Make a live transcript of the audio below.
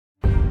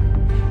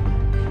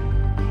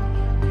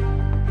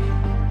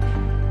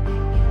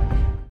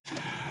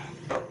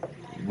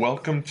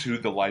Welcome to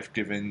the Life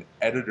Given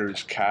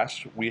Editors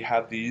Cast. We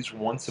have these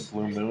once a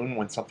blue moon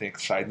when something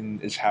exciting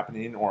is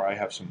happening or I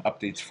have some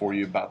updates for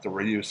you about the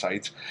radio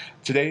sites.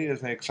 Today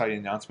is an exciting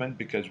announcement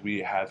because we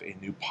have a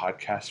new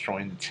podcast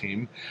join the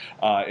team,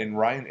 and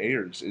Ryan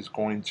Ayers is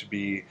going to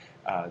be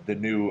the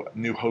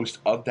new host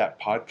of that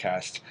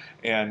podcast.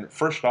 And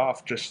first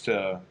off, just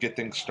to get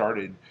things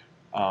started,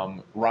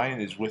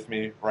 Ryan is with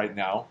me right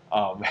now,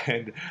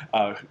 and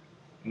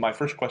my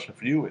first question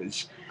for you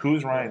is, who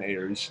is Ryan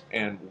Ayers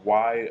and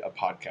why a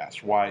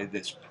podcast? Why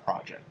this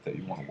project that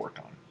you want to work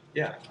on?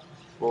 Yeah,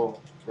 well,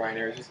 Ryan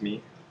Ayers is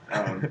me.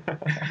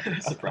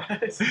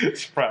 Surprise.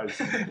 Surprise.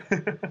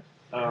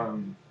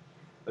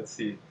 Let's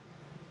see.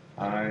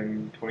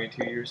 I'm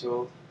 22 years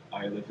old.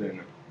 I live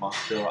in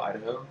Mossville,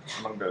 Idaho,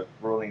 among the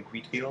rolling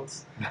wheat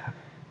fields.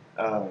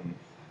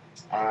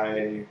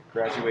 I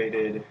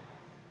graduated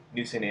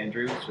New St.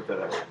 Andrews with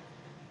a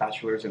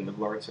bachelor's in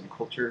liberal arts and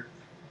culture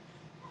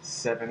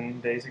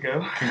 7 days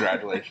ago.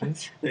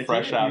 Congratulations.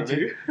 Fresh out of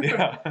it.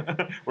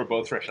 Yeah. We're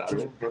both fresh out of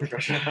it. Both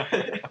fresh out of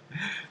it.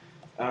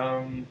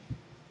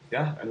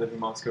 Yeah, I live in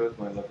Moscow with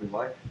my lovely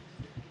wife,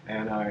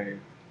 and I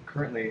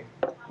currently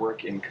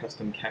work in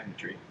custom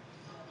cabinetry.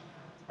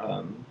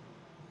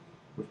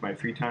 With my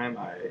free time,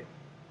 I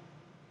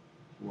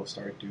will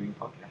start doing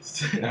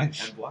podcasts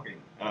Nice. and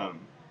blogging.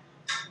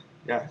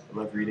 Yeah, I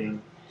love reading,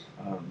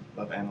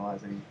 love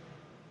analyzing,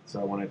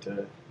 so I wanted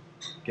to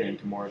get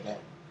into more of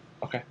that.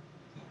 Okay.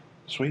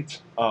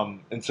 Sweet.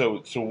 And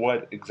so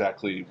what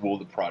exactly will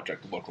the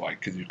project look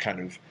like? Because you kind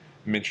of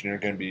mentioned you're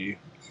going to be,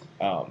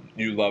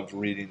 you love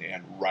reading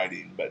and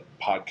writing, but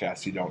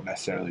podcasts you don't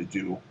necessarily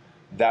do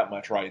that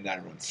much writing that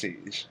everyone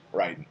sees,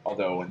 right?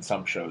 Although in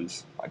some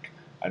shows, like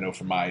I know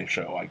for my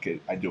show,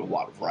 I do a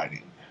lot of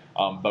writing.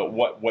 But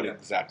what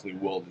exactly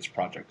will this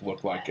project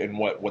look like, and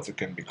what's it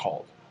going to be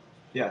called?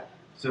 Yeah,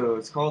 so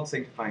it's called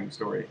Sanctifying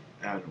Story,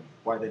 and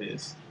why that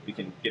is, we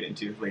can get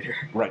into later.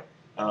 Right.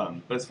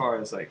 But as far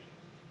as like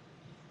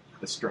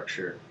the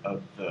structure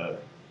of the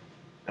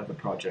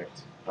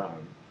project,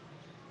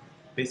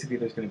 basically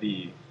there's going to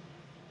be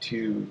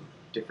two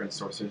different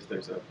sources.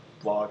 There's a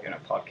blog and a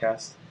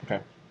podcast. Okay.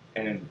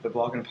 And the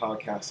blog and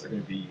podcast are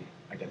going to be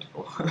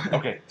identical.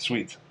 Okay,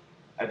 sweet.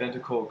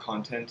 Identical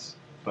content,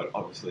 but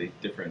obviously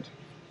different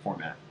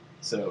format.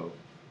 So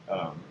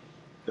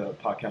the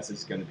podcast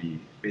is going to be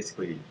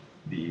basically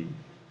the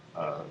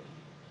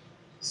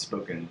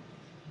spoken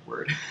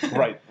word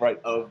Right.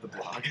 of the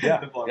blog. Yeah,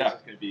 The blog yeah. is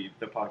just going to be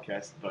the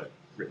podcast, but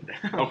written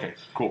down. Okay,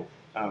 cool.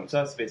 So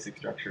that's the basic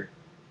structure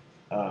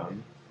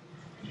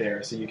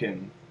there. So you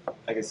can,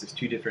 I guess there's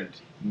two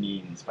different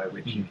means by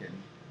which you can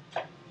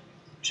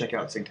check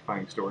out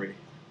Sanctifying Story.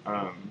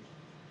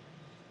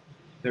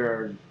 There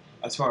are,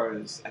 as far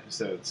as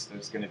episodes,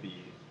 there's going to be,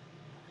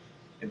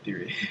 in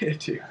theory,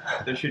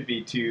 there should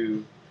be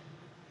 2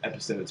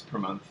 episodes per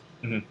month.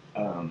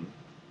 Mm-hmm.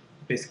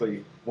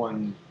 Basically,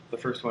 the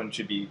first one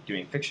should be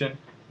doing fiction.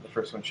 The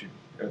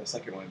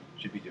second one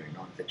should be doing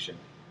nonfiction.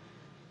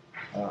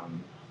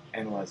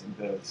 Analyzing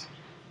those.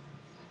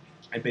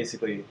 And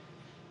basically,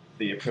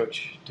 the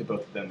approach to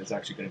both of them is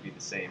actually going to be the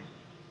same.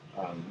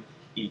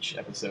 Each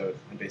episode,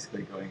 I'm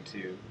basically going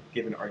to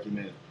give an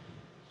argument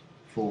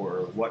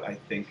for what I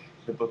think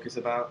the book is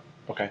about.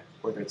 Okay.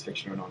 Whether it's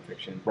fiction or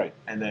nonfiction. Right.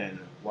 And then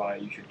why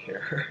you should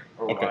care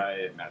or Okay. why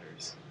it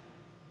matters.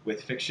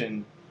 With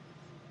fiction,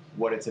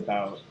 what it's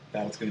about,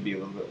 that's going to be a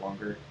little bit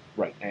longer.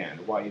 Right.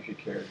 And why you should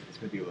care, it's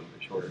going to be a little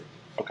bit shorter.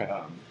 Okay.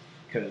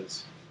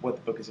 Because what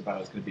the book is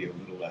about is going to be a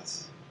little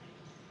less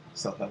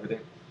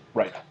self-evident.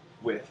 Right.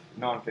 With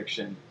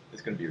nonfiction,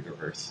 it's going to be the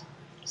reverse.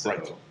 So,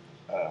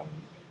 Right.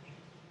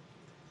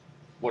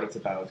 What it's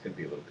about is going to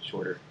be a little bit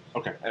shorter.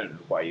 Okay. And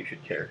why you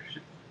should care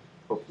should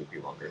hopefully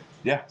be longer.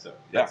 Yeah. So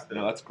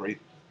that's great.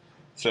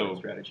 So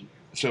strategy.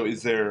 So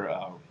is there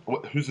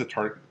who's the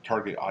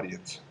target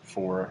audience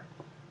for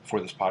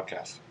this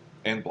podcast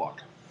and blog?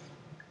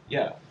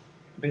 Yeah,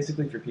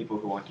 basically for people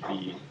who want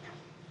to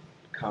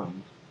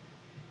become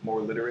more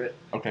literate.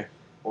 Okay.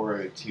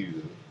 Or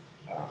to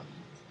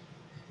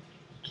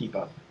keep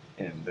up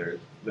in their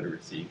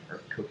literacy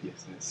or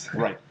copiousness.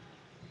 Right.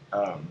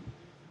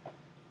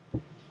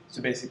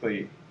 So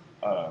basically,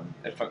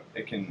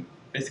 it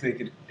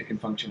can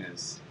function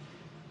as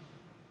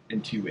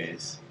in 2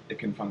 ways. It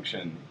can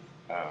function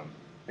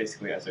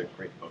basically as a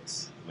great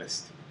books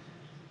list.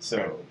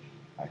 So,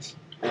 nice.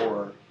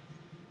 Or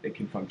it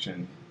can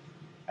function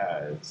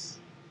as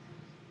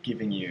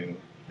giving you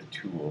the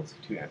tools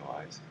to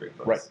analyze great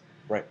books.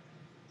 Right.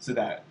 So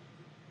that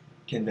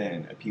can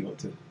then appeal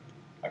to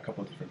a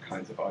couple of different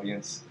kinds of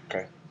audience.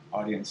 Okay.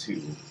 Audience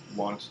who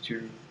want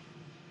to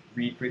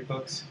read great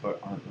books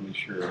but aren't really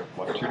sure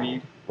what to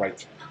read.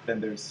 Right.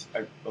 Then there's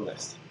a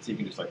list, so you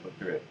can just look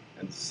through it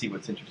and see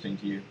what's interesting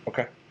to you.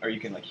 Okay. Or you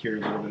can hear a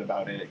little bit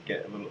about it,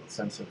 get a little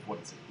sense of what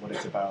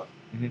it's about,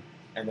 and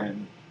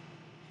then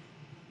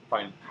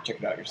check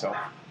it out yourself.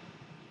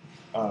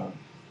 I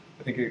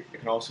think it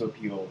can also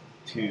appeal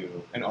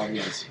to an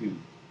audience who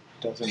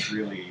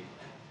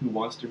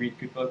wants to read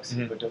good books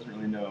but doesn't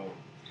really know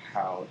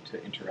how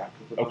to interact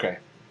with the book. Okay.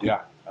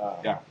 Yeah.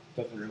 Um,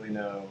 Doesn't really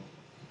know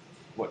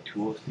what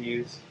tools to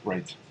use.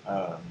 Right.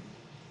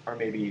 Or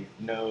maybe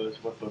knows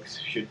what books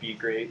should be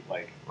great,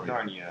 like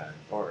Narnia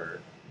or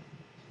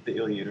the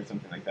Iliad or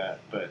something like that,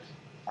 but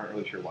aren't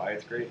really sure why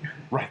it's great.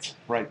 Right.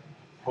 Right.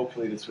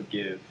 Hopefully this would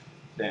give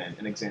then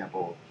an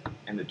example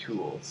and the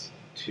tools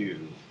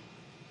to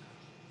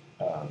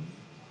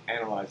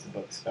analyze the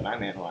books that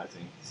I'm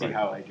analyzing, see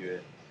how I do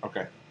it,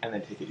 Okay. and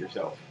then take it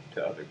yourself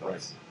to other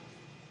books.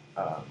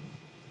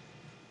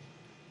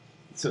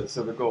 So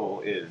the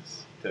goal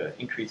is to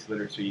increase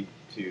literacy,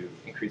 to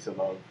increase a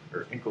love,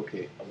 or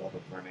inculcate a love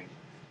of learning,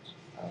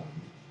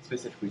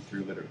 specifically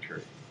through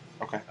literature.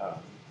 Okay.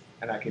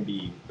 And that can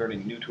be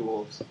learning new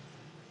tools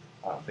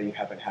that you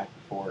haven't had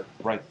before.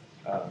 Right.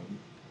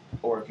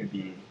 Or it can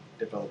be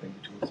developing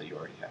the tools that you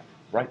already have.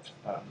 Right.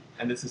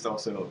 And this is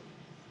also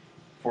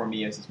for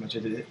me as much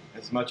as it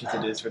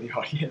is for the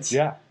audience.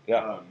 Yeah.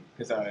 Yeah.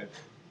 Because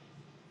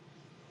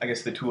I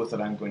guess the tools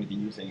that I'm going to be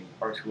using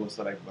are tools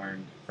that I've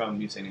learned from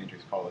New St.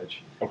 Andrews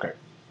College. Okay.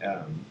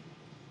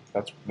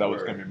 That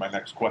was going to be my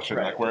next question.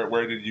 Right. Like,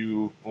 where did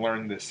you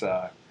learn this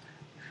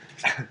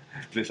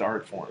this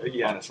art form?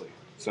 Yeah. Honestly.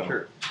 So.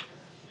 Sure.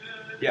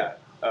 Yeah.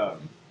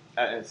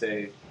 I'd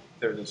say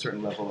there's a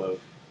certain level of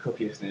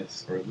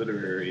copiousness or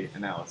literary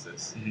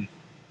analysis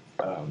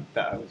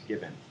that I was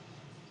given,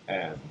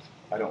 and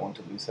I don't want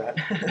to lose that.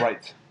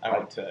 Right. I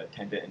want to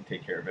tend it and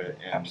take care of it,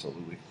 and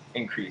absolutely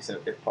increase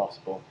it if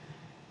possible.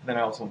 Then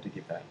I also want to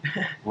give that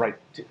right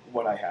to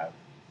what I have,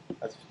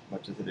 as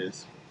much as it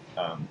is,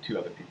 to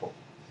other people.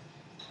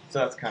 So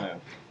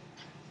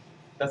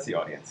that's the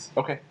audience.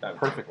 Okay,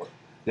 perfect.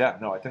 Yeah,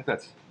 no, I think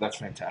that's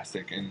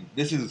fantastic, and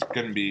this is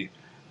going to be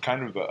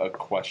kind of a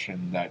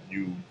question that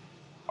you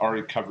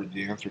already covered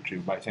the answer to,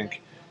 but I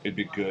think it'd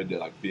be good to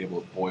like be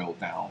able to boil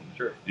down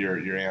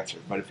your answer.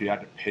 But if you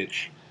had to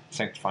pitch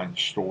Sanctifying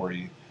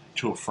story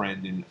to a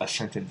friend in a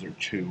sentence or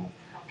two,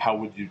 how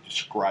would you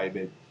describe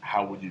it?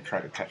 How would you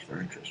try to catch their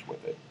interest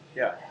with it?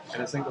 Yeah,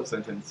 in a single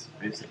sentence,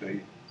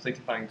 basically,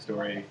 Sanctifying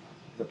Story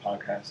is a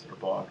podcast or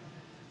blog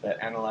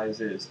that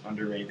analyzes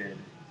underrated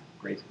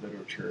great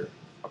literature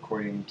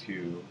according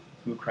to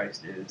who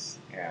Christ is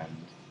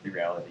and the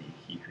reality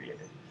he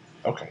created.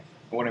 Okay.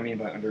 What I mean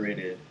by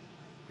underrated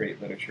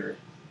great literature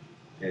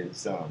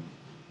is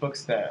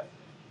books that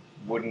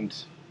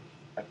wouldn't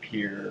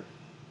appear,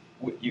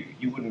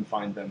 you wouldn't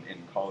find them in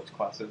college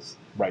classes.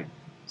 Right.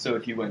 So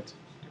if you went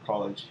to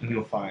college,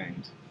 you'll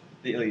find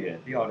the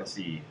Iliad, the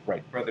Odyssey,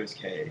 Brothers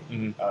K,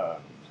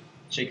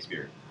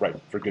 Shakespeare. Right,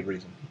 for good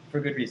reason. For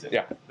good reason.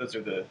 Yeah. Those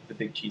are the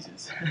big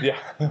cheeses. Yeah.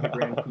 The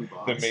grand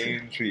poobahs. The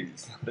main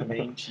cheese. The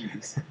main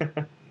cheese.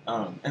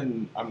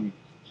 And I'm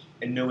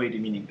in no way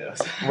demeaning those.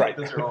 Right.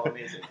 Those are all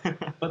amazing.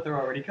 But they're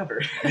already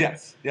covered.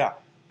 Yes, yeah.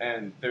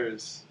 And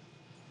there's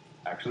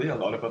actually a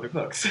lot of other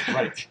books.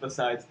 Right.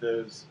 Besides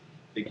those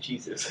big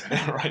cheeses.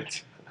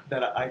 Right.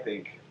 That I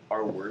think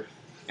are worth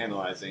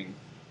analyzing,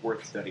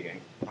 worth studying.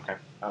 Okay.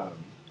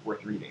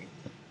 Worth reading.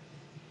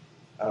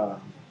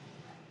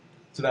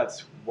 So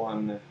that's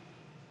one,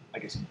 I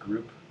guess,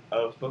 group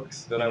of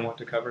books that I want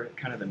to cover,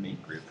 kind of the main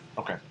group.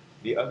 Okay.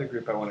 The other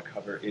group I want to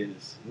cover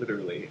is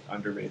literally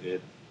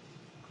underrated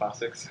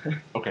classics.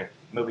 Okay.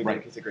 Moby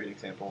Dick is a great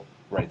example.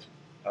 Right.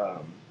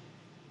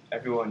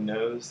 Everyone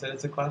knows that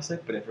it's a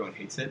classic, but everyone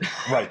hates it.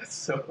 Right.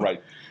 So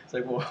right. It's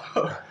like,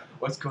 well,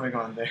 what's going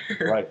on there?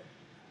 Right.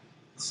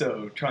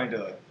 So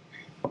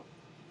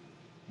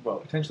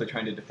potentially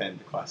trying to defend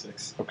the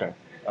classics. Okay.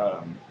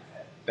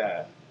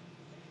 That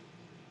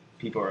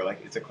people are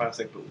like, it's a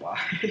classic, but why?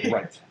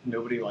 Right.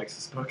 Nobody likes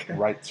this book.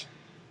 Right.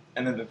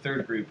 And then the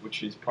third group,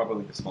 which is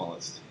probably the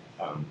smallest,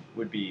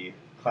 would be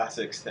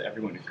classics that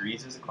everyone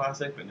agrees is a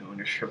classic, but no one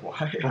is sure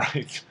why.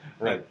 Right.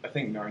 Right. I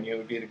think Narnia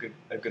would be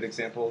a good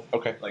example.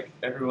 Okay. Like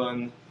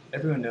everyone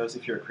knows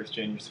if you're a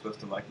Christian, you're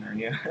supposed to like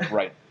Narnia.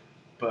 Right.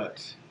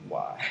 But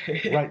why?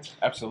 Right.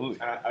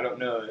 Absolutely. I don't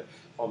know if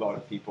a lot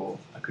of people,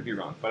 I could be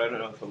wrong, but I don't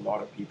know if a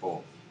lot of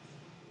people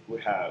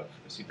would have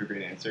a super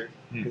great answer,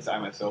 because I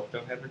myself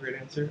don't have a great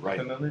answer at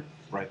the moment.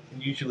 Right.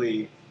 And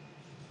usually,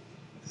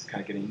 this is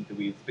kind of getting into the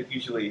weeds, but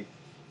usually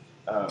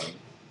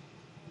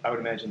I would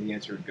imagine the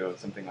answer would go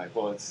something like,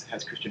 well, it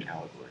has Christian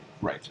allegory.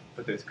 Right.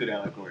 But there's good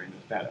allegory and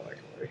there's bad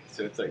allegory.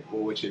 So it's like,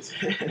 well, which is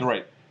it?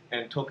 Right.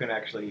 And Tolkien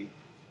actually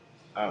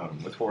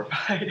was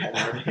horrified at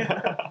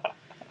Narnia.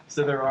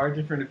 So there are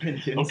different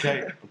opinions.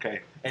 Okay.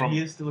 Okay. And he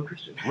is still a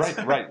Christian.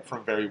 Right. Right.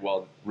 From very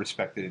well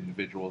respected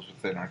individuals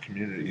within our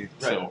community. Right.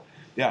 So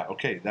yeah.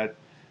 Okay. That's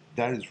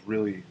a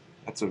really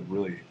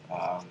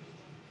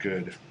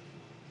good.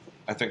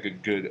 I think a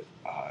good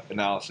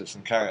analysis,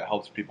 and kind of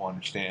helps people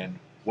understand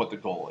what the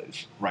goal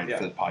is, right,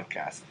 for the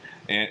podcast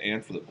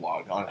and for the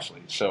blog,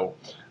 honestly. So,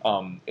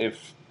 and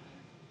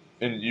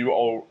you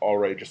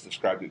already just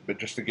described it, but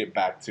just to get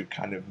back to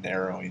kind of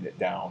narrowing it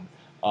down,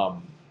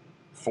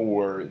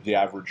 for the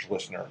average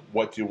listener,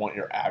 what do you want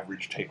your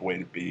average takeaway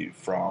to be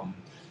from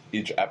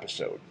each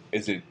episode?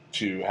 Is it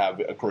to have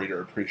a greater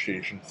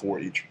appreciation for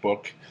each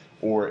book,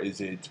 or is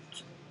it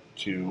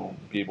to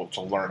be able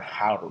to learn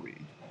how to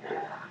read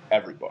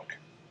every book?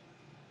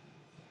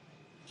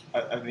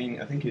 I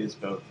mean, I think it is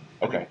both.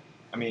 Okay.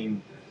 I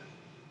mean,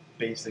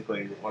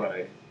 basically, what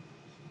I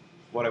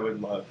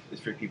would love is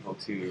for people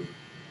to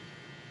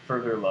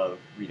further love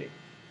reading.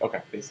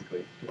 Okay.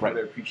 Basically, to Right.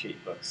 further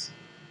appreciate books.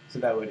 So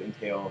that would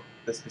entail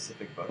the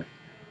specific book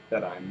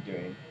that I'm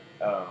doing,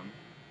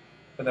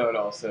 but that would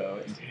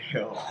also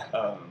entail,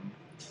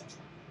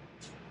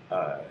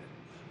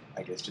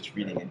 I guess, just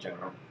reading in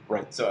general.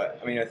 Right. So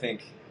I mean, I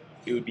think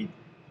it would be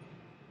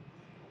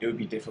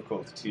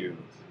difficult to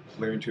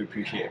learn to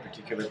appreciate a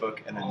particular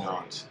book and then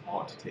not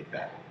want to take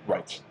that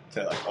Right.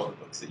 to like all the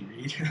books that you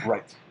read.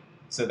 Right.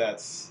 So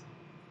that's,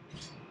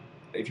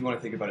 if you want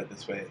to think about it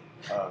this way,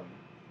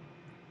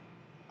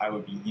 I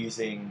would be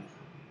using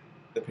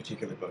the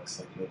particular books,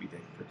 like Moby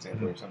Dick, for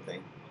example, or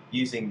something,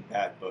 using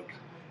that book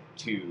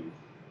to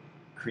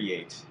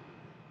create,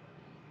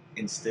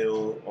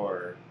 instill,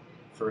 or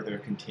further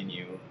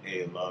continue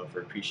a love or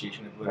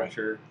appreciation of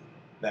literature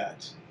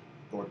that,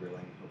 Lord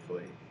willing,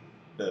 hopefully,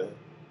 the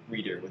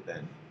reader would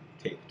then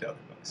take to other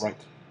books. Right.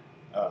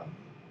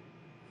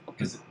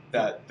 Because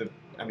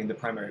the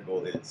primary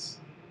goal is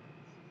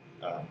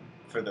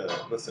for the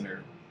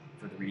listener,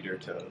 for the reader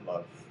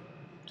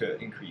to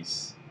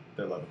increase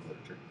their love of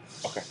literature.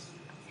 Okay.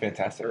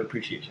 Fantastic. Or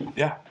appreciation.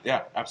 Yeah,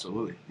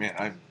 absolutely. Man,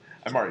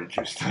 I'm already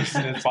juiced to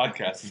listen to this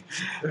podcast.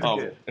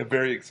 I'm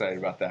very excited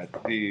about that.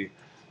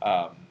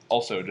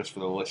 Also, just for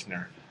the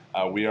listener,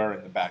 we are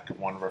in the back of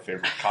one of our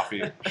favorite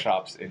coffee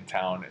shops in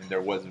town, and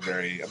there was a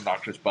very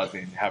obnoxious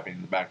buzzing happening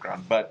in the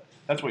background. But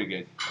that's what you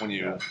get when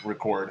you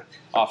record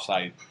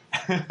offsite,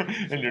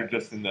 and you're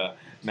just in the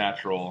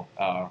natural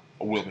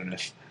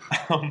wilderness.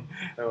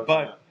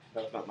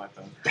 That was not my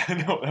phone.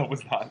 No, that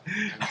was not.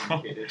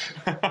 I'm dedicated.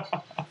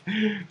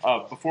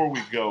 Before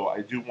we go,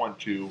 I do want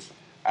to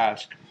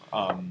ask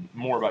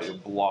more about your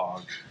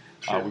blog.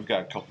 Sure. We've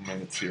got a couple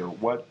minutes here.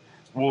 What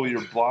will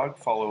your blog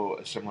follow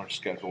a similar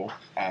schedule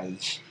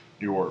as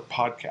your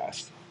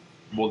podcast?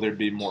 Will there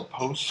be more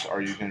posts?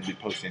 Are you going to be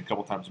posting a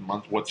couple times a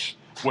month? What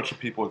should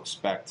people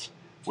expect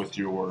with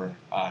your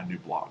new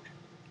blog?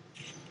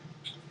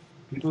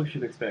 People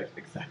should expect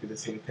exactly the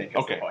same thing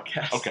as the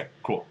podcast. Okay,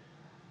 cool.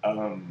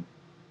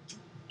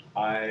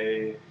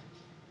 I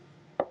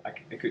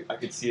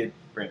could see it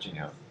branching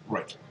out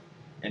Right.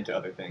 into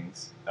other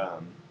things.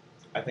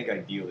 I think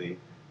ideally,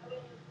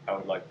 I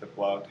would like the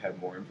blog to have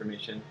more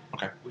information.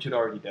 Okay. Which it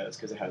already does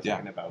because it has Yeah.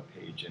 like an about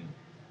page,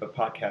 but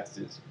podcast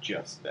is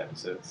just the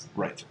episodes.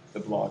 Right. The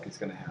blog is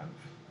going to have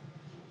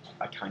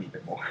a tiny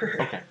bit more.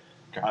 Okay.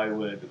 I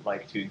would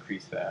like to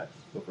increase that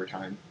over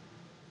time,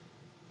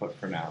 but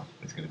for now,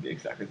 it's going to be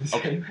exactly the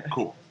same. Okay.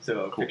 Cool.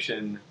 So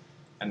fiction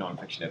and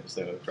nonfiction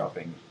episode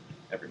dropping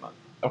every month.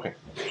 Okay.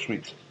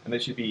 Sweet. And they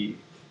should be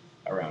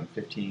around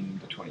 15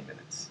 to 20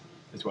 minutes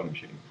is what I'm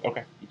shooting for.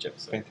 Okay. Each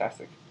episode.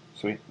 Fantastic.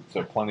 Sweet.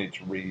 So plenty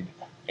to read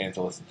and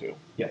to listen to.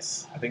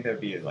 Yes. I think that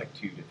would be like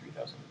 2,000 to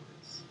 3,000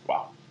 words.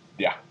 Wow.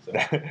 Yeah. So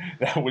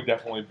that would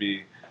definitely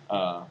be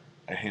a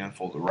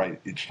handful to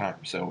write each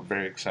time. So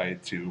very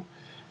excited to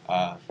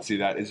see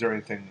that. Is there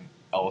anything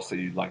else that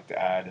you'd like to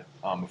add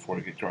before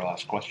we get to our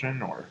last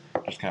question, or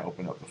just kind of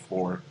open up the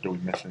floor? Do we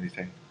miss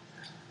anything?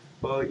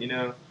 Well,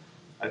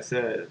 I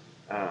said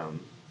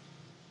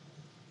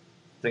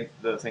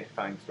the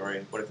Sanctifying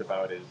story, what it's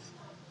about is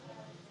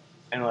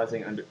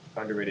analyzing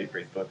underrated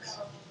great books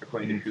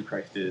according to who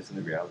Christ is and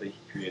the reality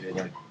he created.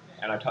 Right.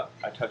 And I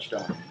touched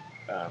on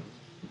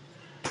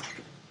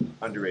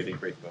underrated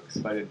great books,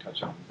 but I didn't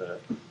touch on the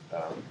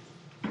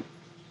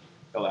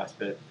last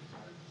bit.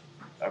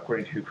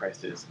 According to who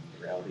Christ is and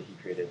the reality he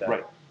created.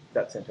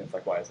 That sentence,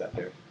 like, why is that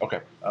there?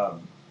 Okay.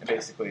 And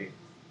basically,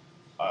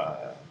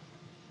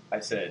 I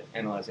said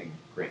analyzing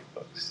great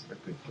books or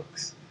good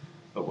books,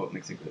 but what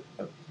makes a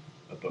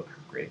book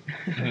great?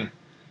 Mm-hmm.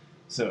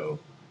 So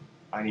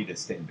I need a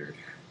standard.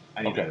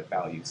 I need a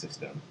value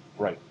system.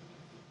 Right.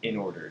 In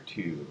order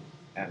to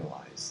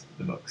analyze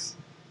the books.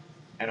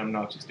 And I'm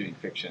not just doing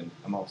fiction,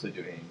 I'm also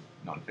doing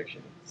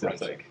nonfiction. So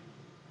it's like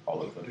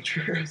all of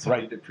literature. So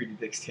I need a pretty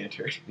big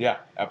standard. Yeah,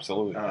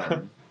 absolutely.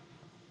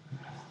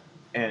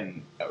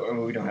 And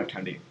we don't have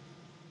time to,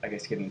 I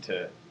guess, get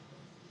into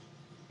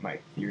my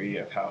theory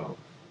of how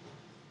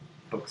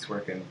books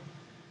work and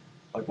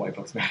like why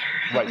books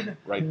matter.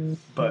 Right.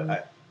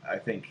 But I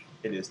think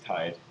it is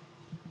tied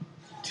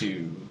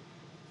to,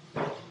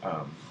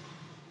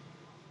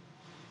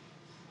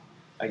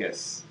 I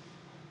guess,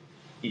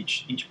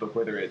 each book,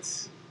 whether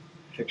it's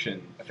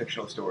fiction, a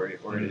fictional story,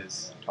 or it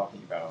is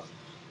talking about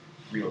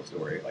real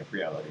story, like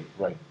reality,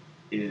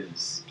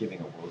 is giving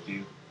a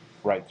worldview.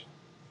 Right.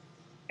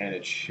 And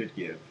it should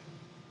give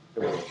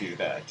the worldview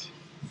that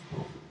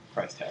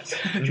Christ has,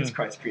 because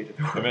Christ created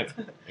the world.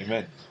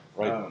 Amen.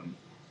 Right.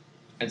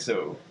 And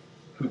so,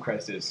 who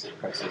Christ is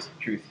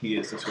truth. He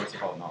is the source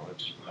of all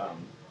knowledge.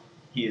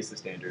 He is the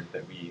standard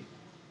that we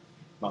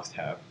must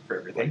have for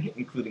everything,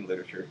 including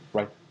literature.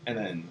 Right. And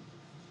then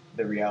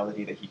the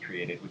reality that he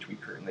created, which we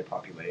currently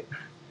populate,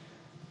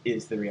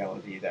 is the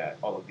reality that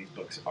all of these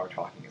books are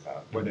talking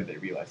about, whether they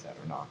realize that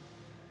or not.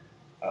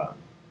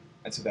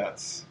 And so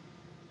that's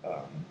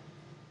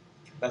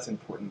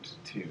important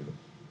to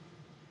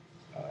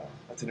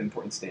That's an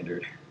important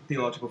standard,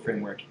 theological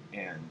framework,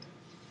 and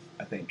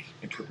I think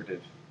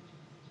interpretive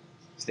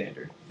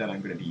standard that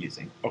I'm going to be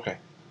using. Okay,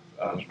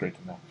 that was great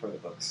to know. For the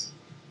books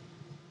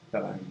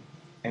that I'm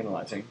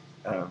analyzing.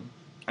 And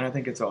I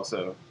think it's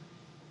also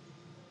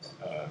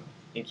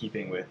in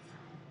keeping with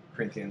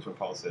Corinthians, where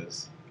Paul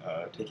says,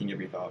 taking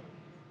every thought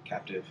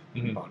captive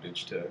in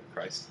bondage to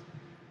Christ,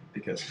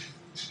 because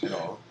it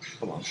all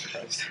belongs to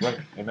Christ. Right,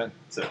 amen.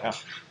 So,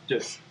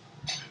 just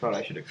thought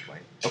I should explain.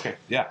 Okay,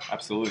 yeah,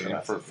 absolutely.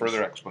 And for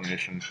further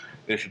explanation,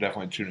 they should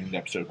definitely tune in to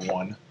episode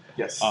 1.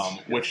 Yes.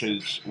 Which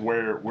is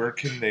where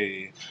can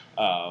they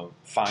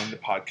find the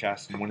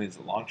podcast, and when is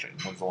it launching?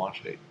 When's the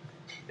launch date?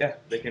 Yeah,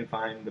 they can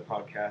find the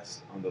podcast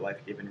on the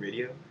Life Given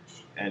Radio,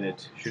 and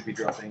it should be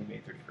dropping May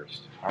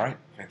 31st. All right,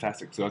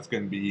 fantastic. So it's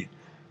going to be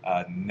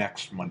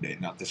next Monday,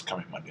 not this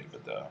coming Monday,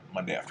 but the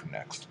Monday after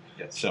next.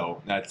 Yes.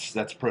 So that's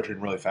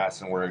approaching really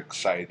fast, and we're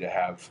excited to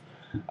have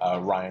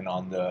Ryan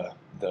on the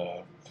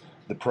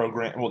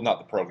program. Well, not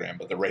the program,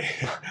 but the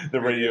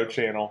radio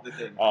channel,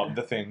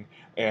 the thing,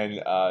 and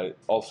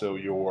also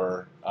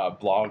your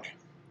blog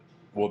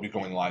will be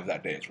going live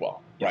that day as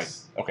well.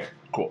 Yes. Right. Okay.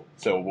 Cool.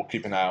 So we'll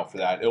keep an eye out for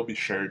that. It'll be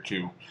shared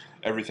to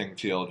everything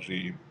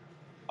TLG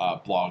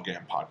blog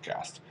and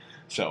podcast.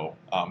 So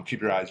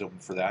keep your eyes open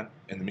for that.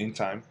 In the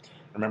meantime,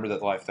 remember that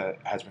the life that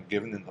has been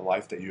given and the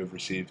life that you have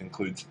received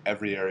includes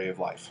every area of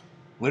life.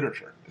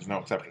 Literature is no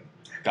exception.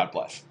 God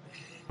bless.